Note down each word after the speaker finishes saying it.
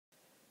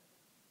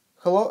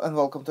Hello and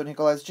welcome to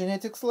Nikolai's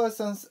genetics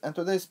lessons, and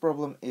today's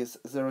problem is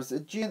there is a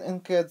gene in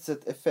cats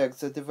that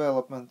affects the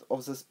development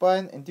of the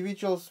spine.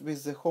 Individuals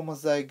with the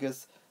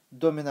homozygous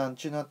dominant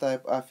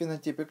genotype are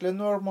phenotypically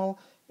normal.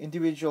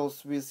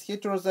 Individuals with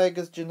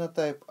heterozygous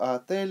genotype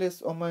are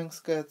tailless or Manx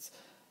cats,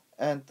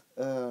 and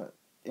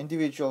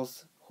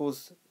individuals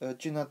whose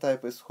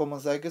genotype is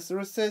homozygous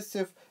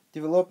recessive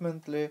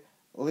developmentally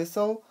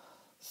lethal.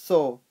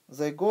 So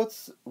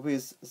zygotes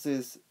with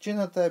this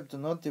genotype do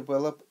not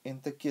develop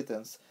into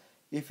kittens.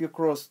 If you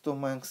cross two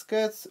Manx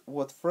cats,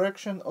 what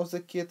fraction of the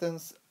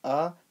kittens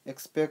are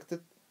expected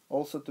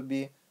also to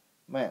be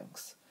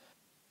Manx?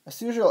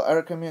 As usual, I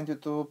recommend you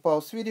to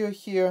pause video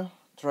here,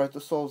 try to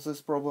solve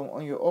this problem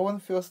on your own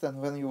first, and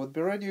when you would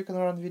be ready you can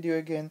run video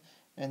again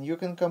and you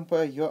can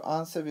compare your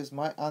answer with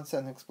my answer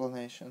and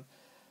explanation.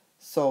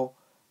 So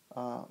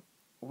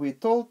we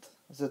told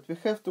that we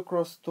have to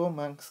cross two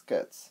Manx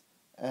cats,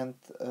 and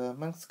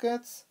Manx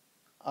cats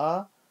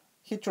are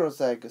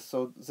heterozygous,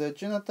 so the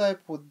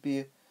genotype would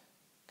be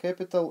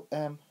capital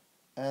M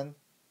and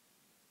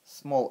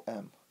small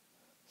m.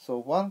 So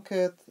one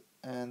cat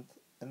and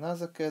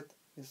another cat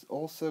is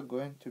also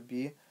going to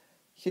be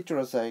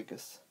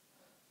heterozygous.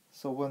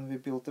 So when we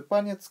build a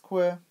Punnett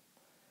square,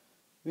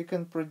 we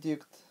can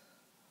predict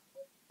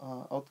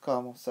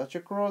outcome of such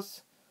a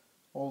cross,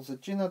 all the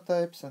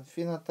genotypes and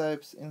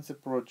phenotypes in the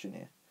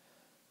progeny.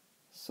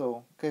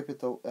 So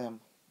capital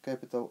M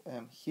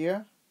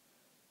here,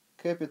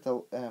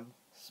 capital M,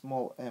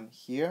 small m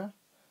here,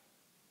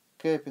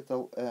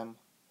 capital M,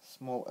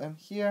 small m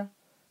here,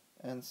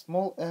 and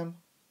small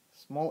m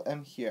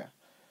here.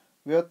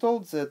 We are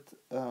told that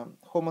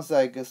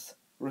homozygous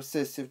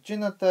recessive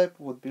genotype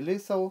would be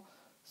lethal,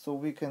 so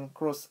we can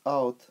cross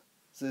out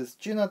this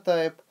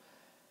genotype,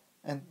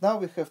 and now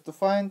we have to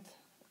find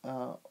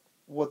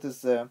what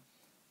is the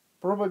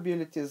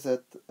probability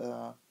that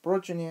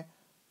progeny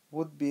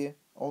would be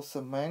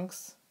also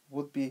Manx,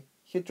 would be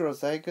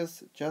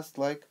heterozygous just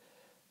like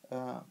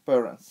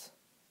parents.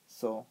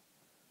 So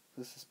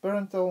this is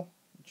parental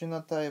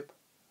genotype,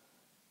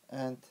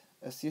 and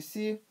as you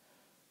see,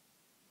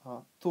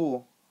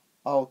 2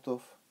 out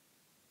of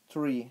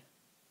 3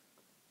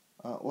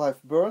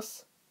 live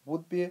births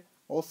would be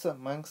also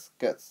Manx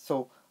cats.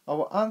 So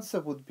our answer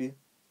would be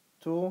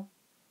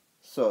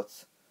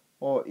 2/3,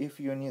 or if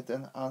you need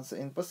an answer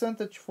in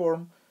percentage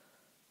form,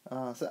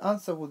 the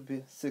answer would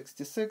be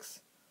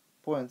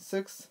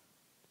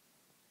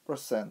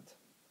 66.6%.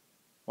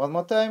 One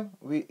more time,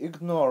 we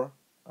ignore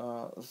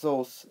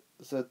those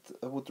that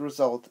would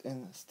result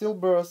in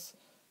stillbirth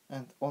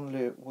and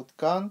only would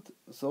count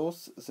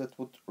those that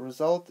would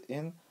result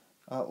in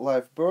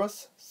live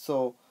birth.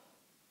 So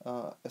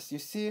as you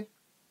see,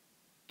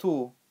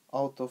 2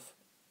 out of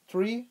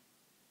 3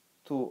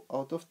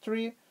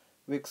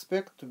 we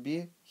expect to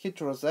be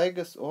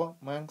heterozygous or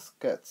Manx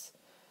cats.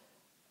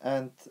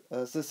 And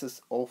this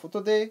is all for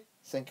today.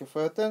 Thank you for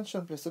your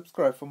attention. Please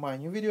subscribe for my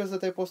new videos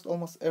that I post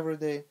almost every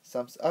day.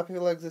 Thumbs up if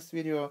you like this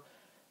video.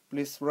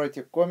 Please write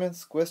your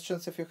comments,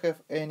 questions if you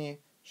have any.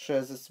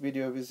 Share this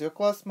video with your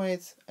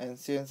classmates, and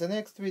see you in the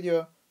next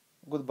video.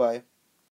 Goodbye.